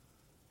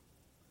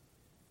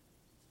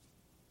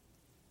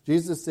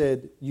 Jesus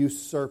said, "You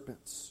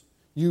serpents,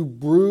 you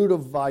brood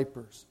of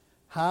vipers,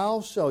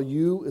 how shall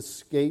you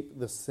escape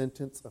the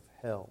sentence of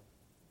hell?"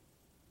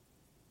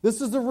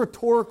 This is a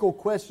rhetorical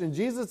question.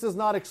 Jesus is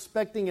not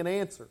expecting an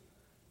answer.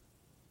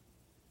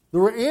 The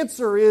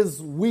answer is,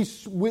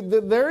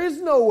 there is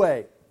no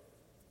way.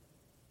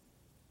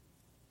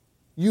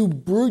 You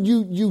brood,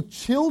 you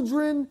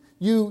children,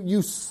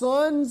 you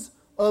sons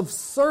of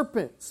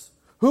serpents.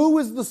 Who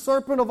is the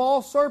serpent of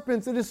all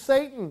serpents? It is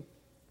Satan.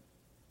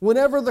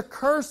 Whenever the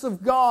curse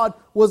of God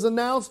was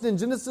announced in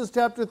Genesis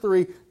chapter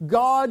 3,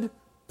 God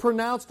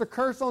pronounced a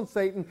curse on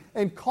Satan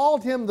and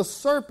called him the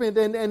serpent,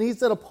 and he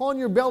said, "Upon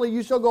your belly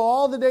you shall go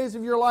all the days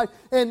of your life."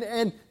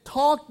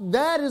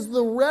 That is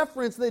the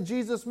reference that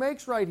Jesus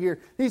makes right here.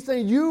 He's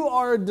saying you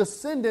are a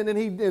descendant, and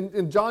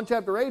in John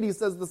chapter 8 he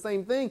says the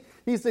same thing.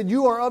 He said,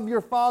 "You are of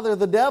your father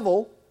the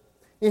devil."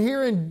 And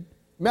here in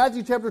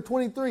Matthew chapter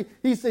 23,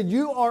 he said,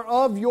 "You are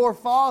of your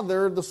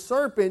father the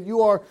serpent.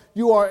 You are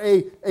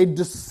a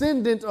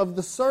descendant of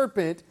the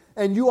serpent,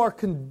 and you are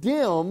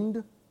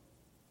condemned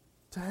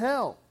to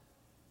hell."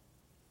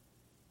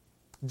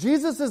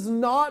 Jesus is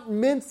not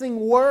mincing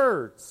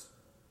words.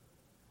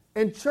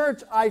 And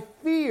church, I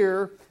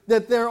fear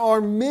that there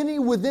are many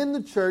within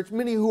the church,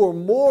 many who are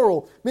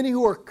moral, many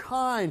who are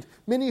kind,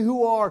 many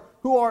who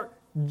are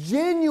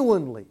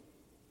genuinely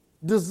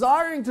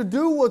desiring to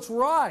do what's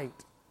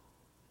right,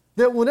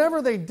 that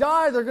whenever they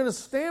die, they're going to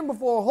stand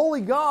before a holy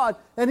God,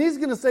 and He's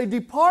going to say,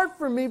 "Depart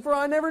from me, for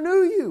I never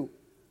knew you."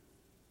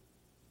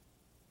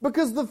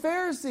 Because the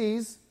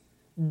Pharisees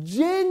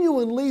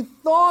genuinely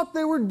thought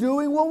they were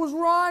doing what was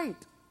right.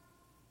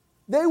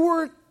 They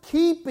were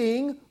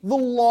keeping the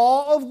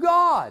law of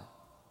God.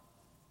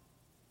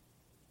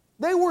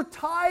 They were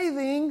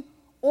tithing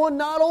on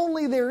not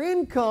only their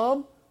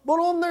income, but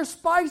on their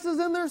spices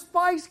in their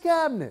spice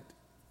cabinet.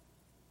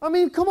 I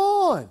mean, come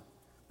on.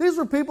 These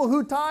were people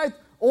who tithed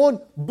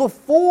on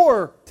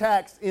before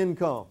tax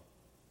income.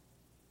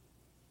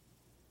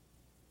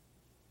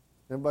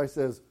 Everybody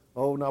says,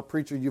 "Oh, now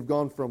preacher, you've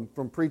gone from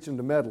preaching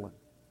to meddling."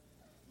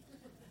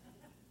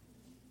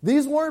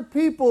 These weren't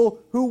people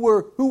who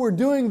were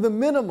doing the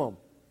minimum.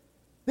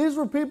 These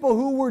were people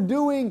who were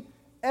doing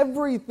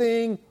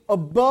everything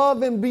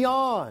above and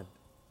beyond.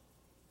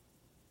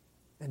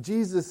 And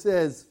Jesus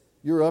says,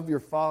 "You're of your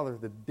father,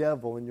 the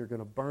devil, and you're going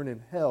to burn in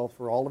hell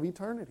for all of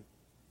eternity."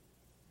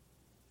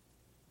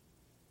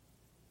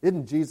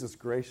 Isn't Jesus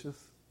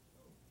gracious?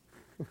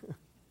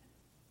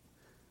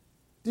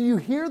 Do you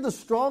hear the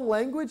strong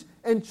language?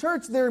 And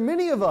church, there are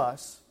many of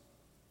us,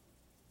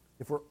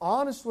 if we're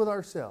honest with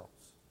ourselves,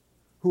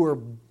 who are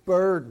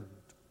burdened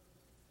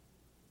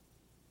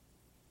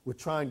with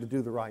trying to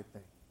do the right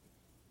thing.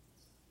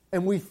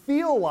 And we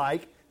feel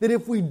like that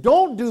if we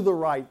don't do the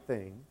right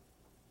thing,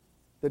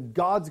 that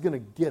God's going to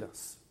get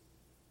us.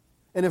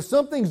 And if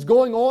something's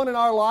going on in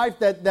our life,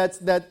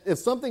 if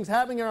something's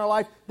happening in our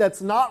life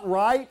that's not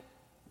right,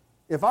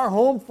 if our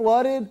home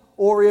flooded,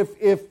 or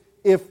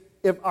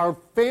if our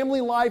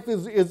family life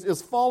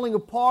is falling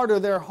apart, or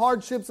there are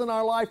hardships in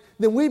our life,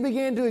 then we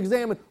begin to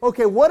examine,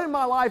 okay, what in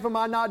my life am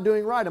I not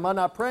doing right? Am I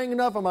not praying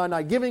enough? Am I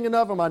not giving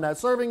enough? Am I not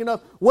serving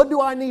enough? What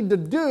do I need to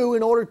do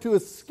in order to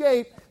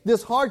escape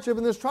this hardship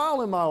and this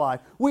trial in my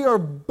life? We are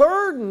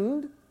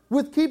burdened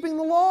with keeping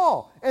the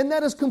law, and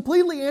that is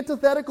completely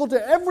antithetical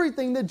to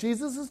everything that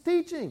Jesus is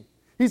teaching.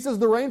 He says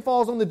the rain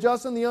falls on the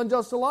just and the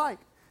unjust alike.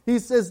 He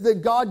says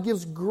that God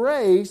gives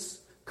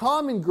grace,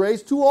 common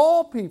grace, to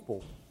all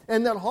people,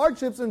 and that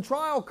hardships and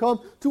trial come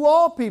to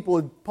all people.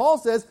 And Paul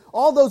says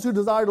all those who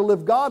desire to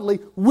live godly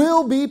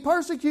will be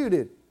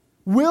persecuted,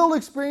 will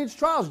experience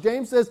trials.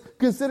 James says,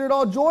 "Consider it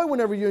all joy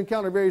whenever you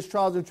encounter various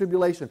trials and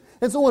tribulation."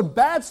 And so when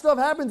bad stuff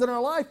happens in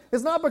our life,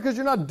 it's not because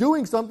you're not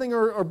doing something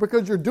or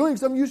because you're doing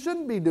something you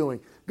shouldn't be doing.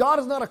 God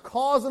is not a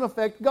cause and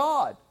effect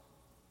God.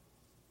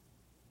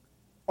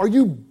 Are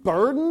you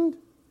burdened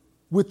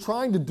with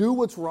trying to do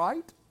what's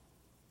right?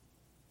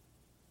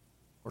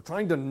 Or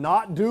trying to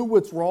not do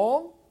what's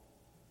wrong?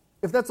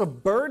 If that's a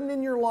burden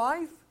in your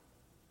life,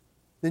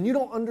 then you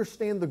don't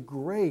understand the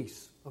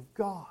grace of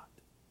God.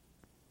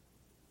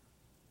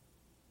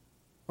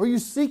 Are you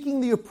seeking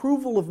the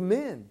approval of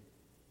men?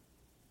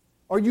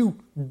 Are you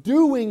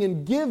doing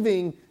and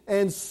giving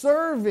and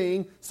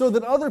serving so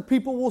that other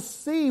people will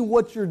see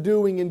what you're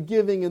doing and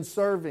giving and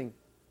serving?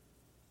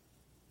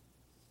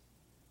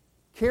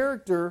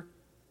 Character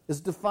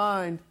is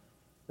defined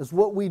as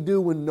what we do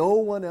when no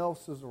one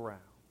else is around.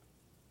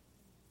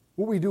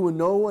 What we do when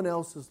no one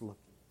else is looking.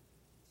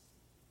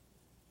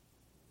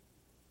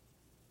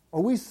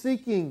 Are we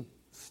seeking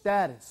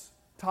status,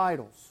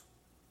 titles,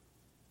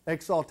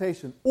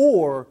 exaltation?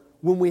 Or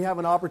when we have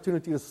an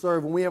opportunity to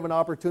serve, when we have an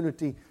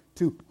opportunity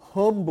to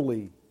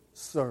humbly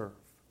serve,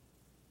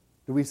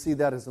 do we see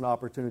that as an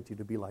opportunity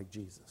to be like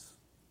Jesus?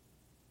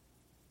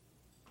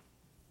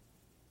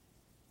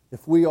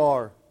 If we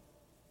are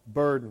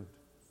burdened,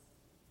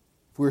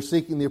 if we're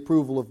seeking the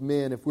approval of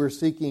men, if we're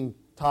seeking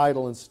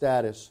title and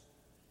status,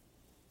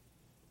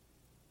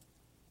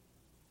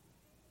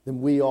 then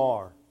we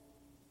are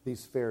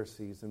these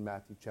Pharisees in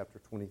Matthew chapter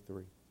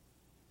 23.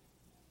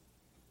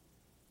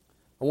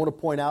 I want to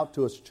point out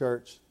to us,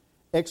 church,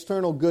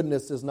 external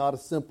goodness is not a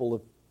symptom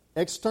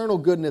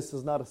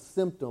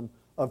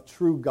of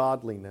true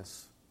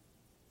godliness.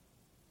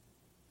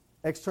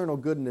 External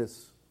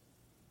goodness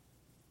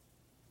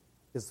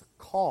is the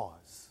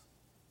cause.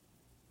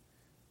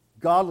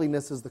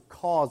 Godliness is the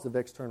cause of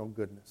external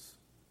goodness.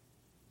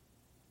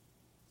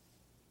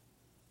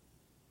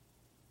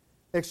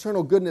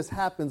 External goodness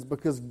happens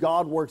because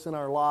God works in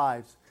our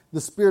lives. The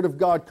Spirit of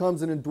God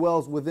comes and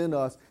indwells within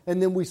us,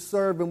 and then we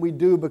serve and we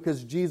do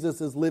because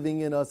Jesus is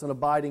living in us and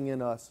abiding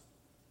in us.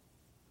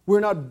 We're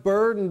not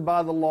burdened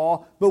by the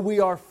law, but we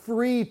are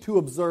free to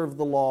observe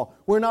the law.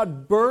 We're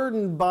not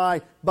burdened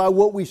by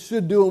what we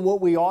should do and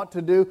what we ought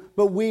to do,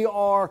 but we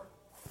are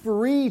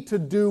free to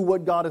do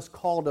what God has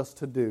called us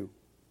to do.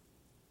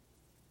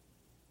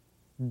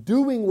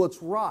 Doing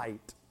what's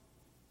right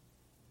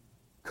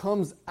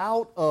comes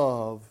out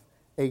of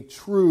a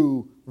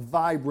true,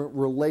 vibrant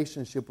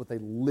relationship with a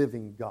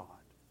living God.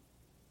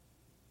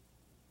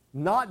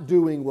 Not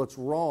doing what's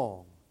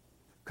wrong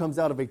comes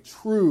out of a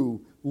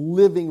true,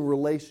 living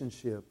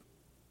relationship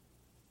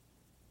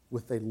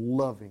with a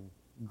loving,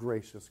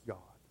 gracious God.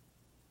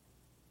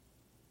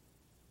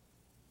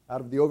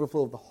 Out of the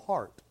overflow of the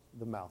heart,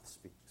 the mouth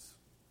speaks.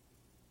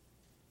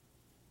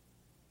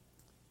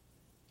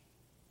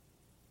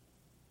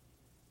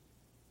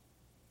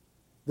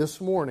 This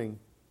morning,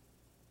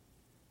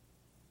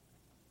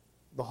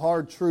 the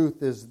hard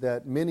truth is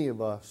that many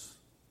of us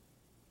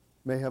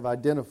may have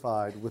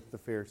identified with the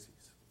Pharisees.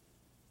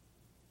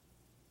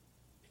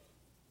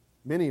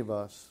 Many of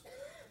us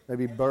may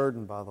be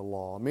burdened by the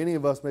law. Many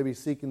of us may be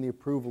seeking the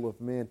approval of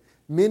men.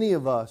 Many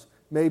of us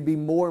may be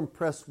more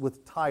impressed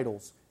with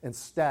titles and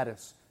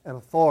status and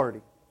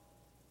authority.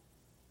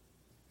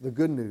 The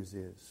good news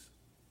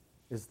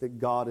is that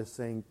God is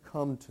saying,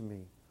 "Come to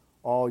me,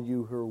 all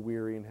you who are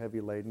weary and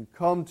heavy laden.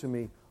 Come to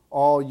me,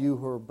 all you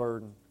who are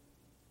burdened."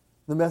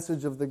 The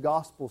message of the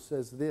gospel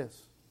says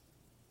this,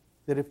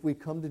 that if we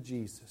come to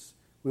Jesus,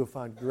 we'll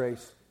find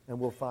grace and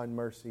we'll find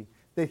mercy.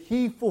 That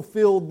He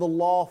fulfilled the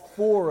law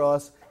for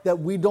us, that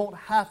we don't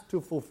have to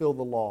fulfill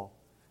the law.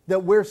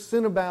 That where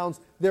sin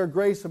abounds, there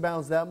grace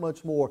abounds that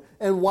much more.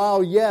 And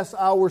while, yes,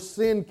 our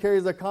sin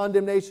carries a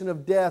condemnation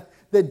of death,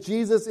 that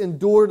Jesus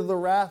endured the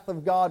wrath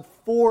of God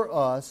for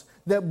us,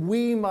 that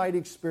we might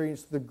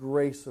experience the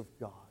grace of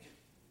God.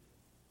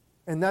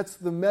 And that's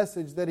the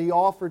message that He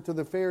offered to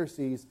the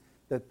Pharisees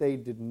that they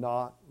did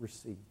not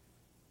receive.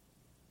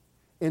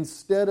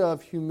 Instead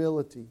of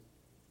humility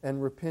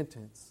and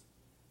repentance,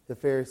 the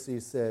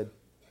Pharisees said,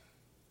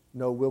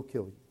 "No, we'll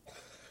kill you."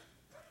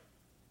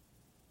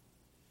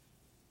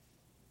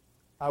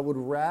 I would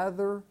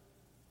rather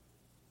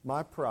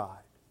my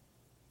pride,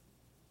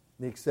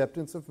 the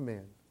acceptance of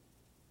men,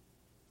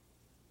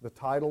 the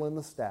title and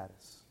the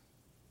status,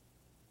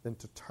 than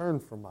to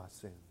turn from my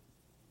sin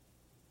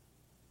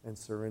and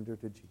surrender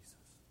to Jesus.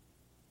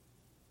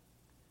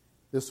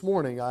 This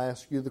morning, I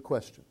ask you the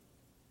question,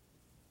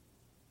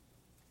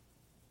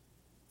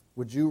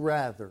 would you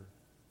rather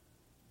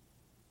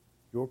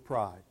your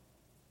pride,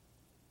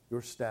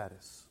 your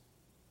status,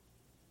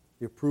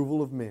 the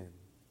approval of men,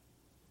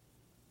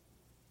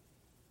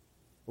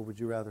 or would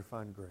you rather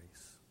find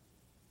grace?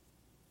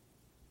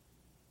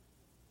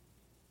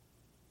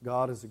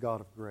 God is a God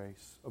of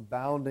grace,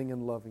 abounding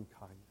in loving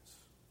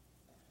kindness.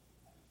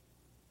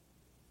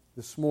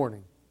 This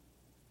morning,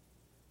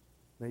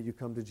 may you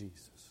come to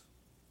Jesus.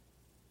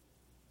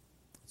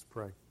 Let's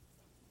pray.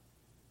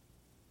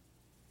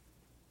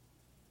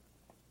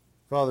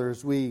 Father,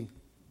 as we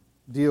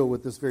deal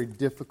with this very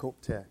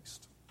difficult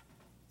text,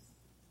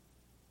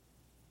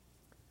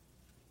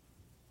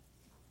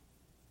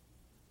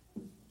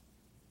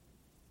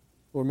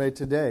 Lord, may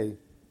today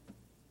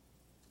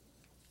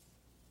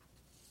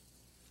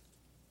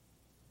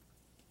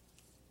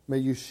may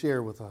you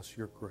share with us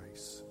your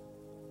grace.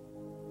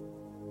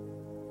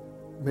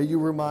 May you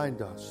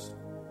remind us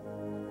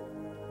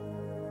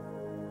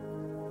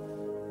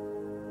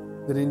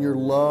that in your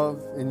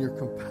love and your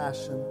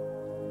compassion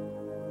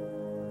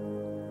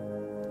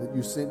that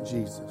you sent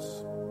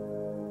Jesus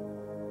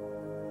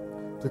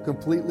to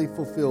completely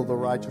fulfill the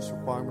righteous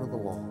requirement of the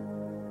law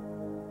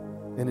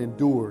and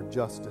endure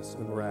justice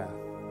and wrath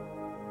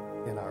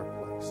in our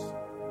place.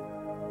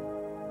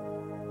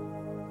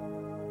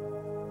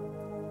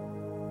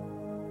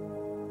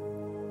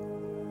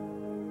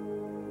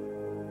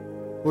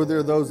 Lord, there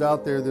are those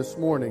out there this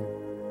morning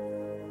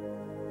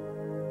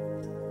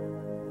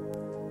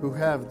who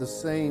have the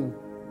same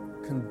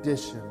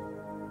condition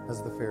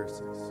as the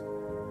Pharisees.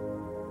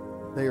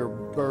 They are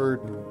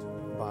burdened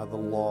by the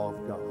law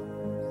of God.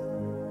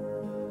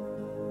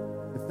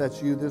 If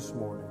that's you this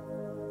morning,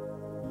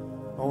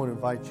 I want to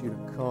invite you to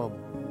come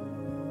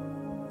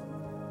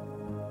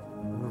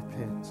and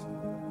repent.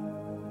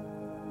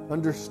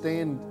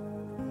 Understand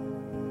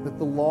that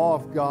the law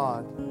of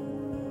God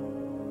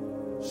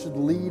should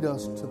lead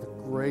us to the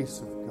grace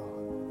of God.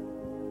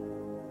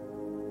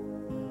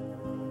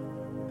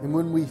 And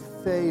when we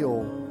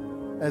fail,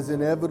 as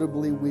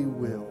inevitably we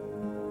will,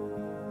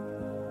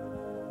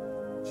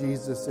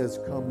 Jesus says,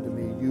 "Come to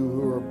me, you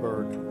who are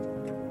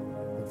burdened,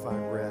 and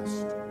find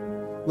rest."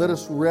 Let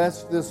us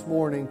rest this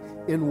morning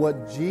in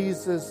what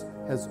Jesus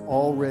has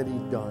already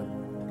done.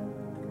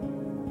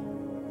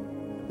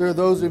 There are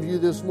those of you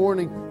this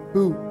morning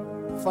who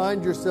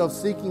find yourself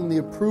seeking the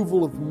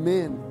approval of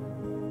men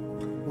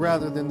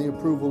rather than the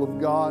approval of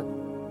God.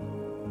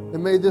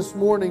 And may this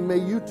morning, may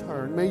you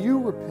turn, may you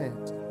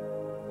repent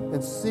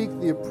and seek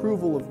the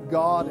approval of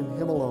God and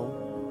Him alone.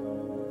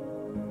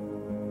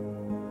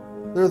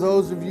 There are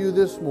those of you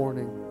this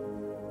morning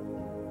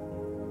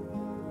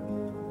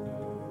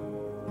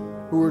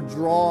who are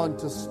drawn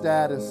to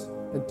status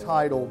and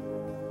title,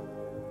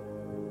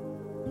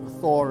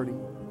 authority.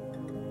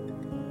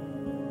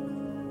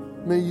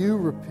 May you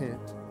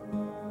repent.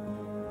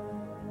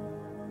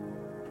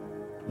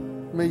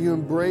 May you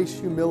embrace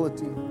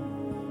humility,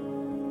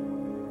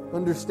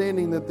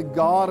 understanding that the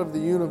God of the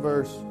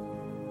universe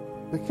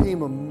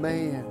became a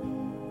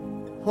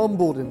man,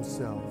 humbled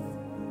Himself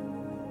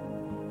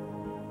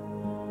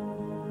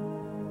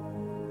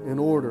in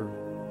order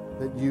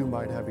that you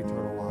might have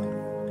eternal life.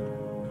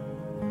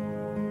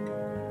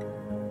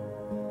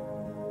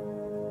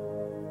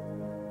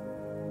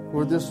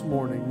 Lord, this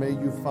morning, may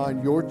you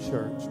find your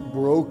church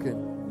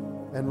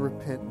broken and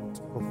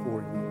repentant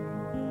before you.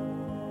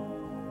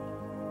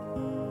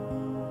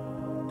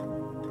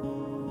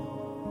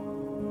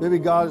 Maybe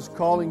God is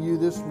calling you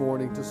this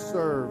morning to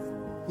serve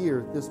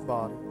here, this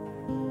body.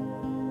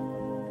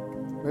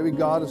 Maybe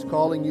God is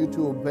calling you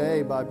to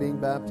obey by being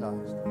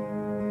baptized.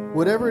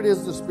 Whatever it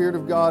is the Spirit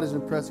of God is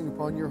impressing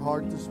upon your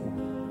heart this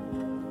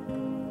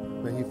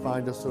morning, may He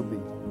find us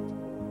obedient.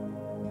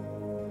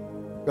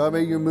 God,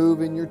 may you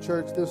move in your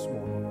church this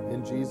morning.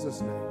 In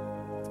Jesus' name.